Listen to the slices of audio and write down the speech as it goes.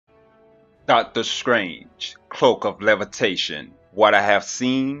Doctor Strange, Cloak of Levitation, what I have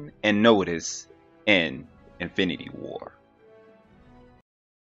seen and noticed in Infinity War.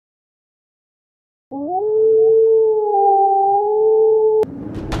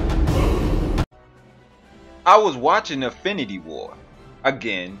 I was watching Infinity War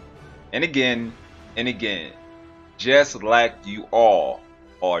again and again and again, just like you all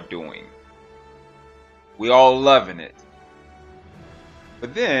are doing. We all loving it.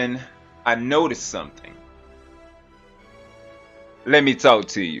 But then I noticed something. Let me talk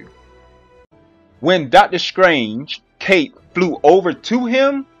to you. When Doctor Strange cape flew over to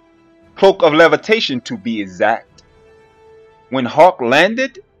him, Cloak of Levitation to be exact, when Hawk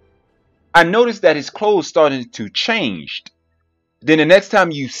landed, I noticed that his clothes started to change. Then the next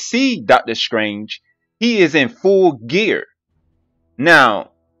time you see Doctor Strange, he is in full gear.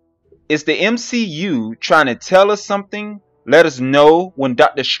 Now, is the MCU trying to tell us something? Let us know when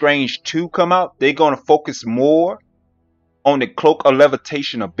Doctor Strange 2 come out, they're going to focus more on the Cloak of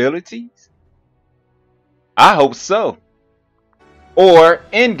Levitation abilities? I hope so. Or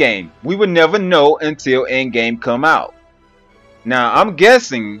Endgame. We would never know until Endgame come out. Now, I'm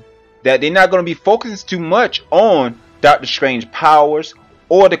guessing that they're not going to be focusing too much on Doctor Strange powers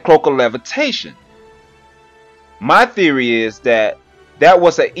or the Cloak of Levitation. My theory is that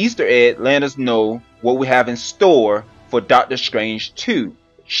was an Easter egg letting us know what we have in store for Doctor Strange 2.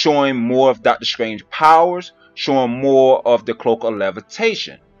 Showing more of Doctor Strange powers, showing more of the Cloak of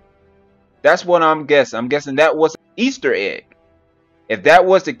Levitation. That's what I'm guessing. I'm guessing that was an Easter egg. If that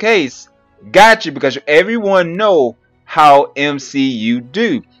was the case, gotcha, because everyone know how MCU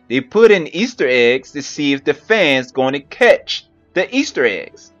do. They put in Easter eggs to see if the fans going to catch the Easter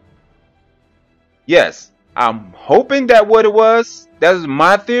eggs. Yes, I'm hoping that what it was. That is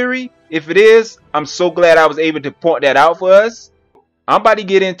my theory. If it is, I'm so glad I was able to point that out for us. I'm about to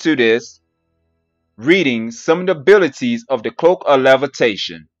get into this, reading some of the abilities of the Cloak of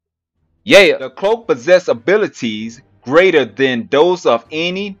Levitation. Yeah, the cloak possesses abilities greater than those of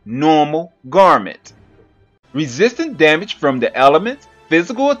any normal garment. Resistant damage from the elements,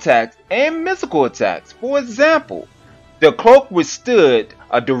 physical attacks, and mystical attacks. For example, the cloak withstood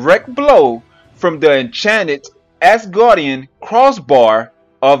a direct blow from the enchanted Asgardian crossbar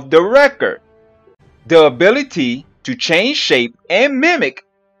of the Wrecker. The ability to change shape and mimic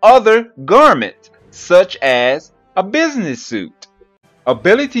other garments, such as a business suit.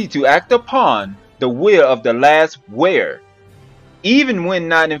 Ability to act upon the will of the last wearer, even when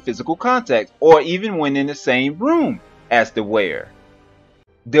not in physical contact or even when in the same room as the wearer.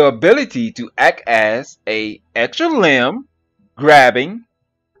 The ability to act as an extra limb, grabbing,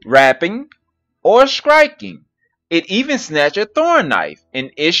 wrapping, or striking. It even snatched a thorn knife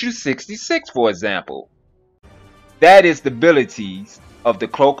in issue 66, for example. That is the abilities of the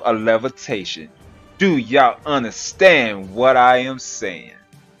Cloak of Levitation. Do y'all understand what I am saying?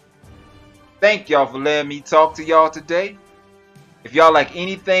 Thank y'all for letting me talk to y'all today. If y'all like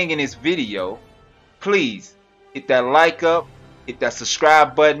anything in this video, please hit that like up, hit that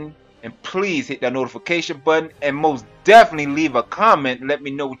subscribe button, and please hit that notification button, and most definitely leave a comment and let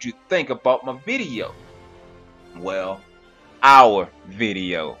me know what you think about my video. Well, our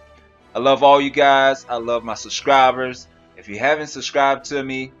video. I love all you guys. I love my subscribers. If you haven't subscribed to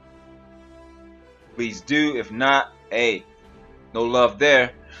me, please do. If not, hey, no love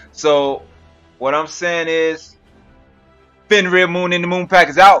there. So what I'm saying is, Fenrir Moon in the Moon Pack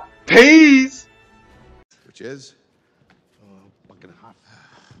is out. Peace. Which is fucking hot.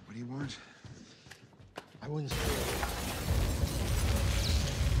 What do you want? I wouldn't say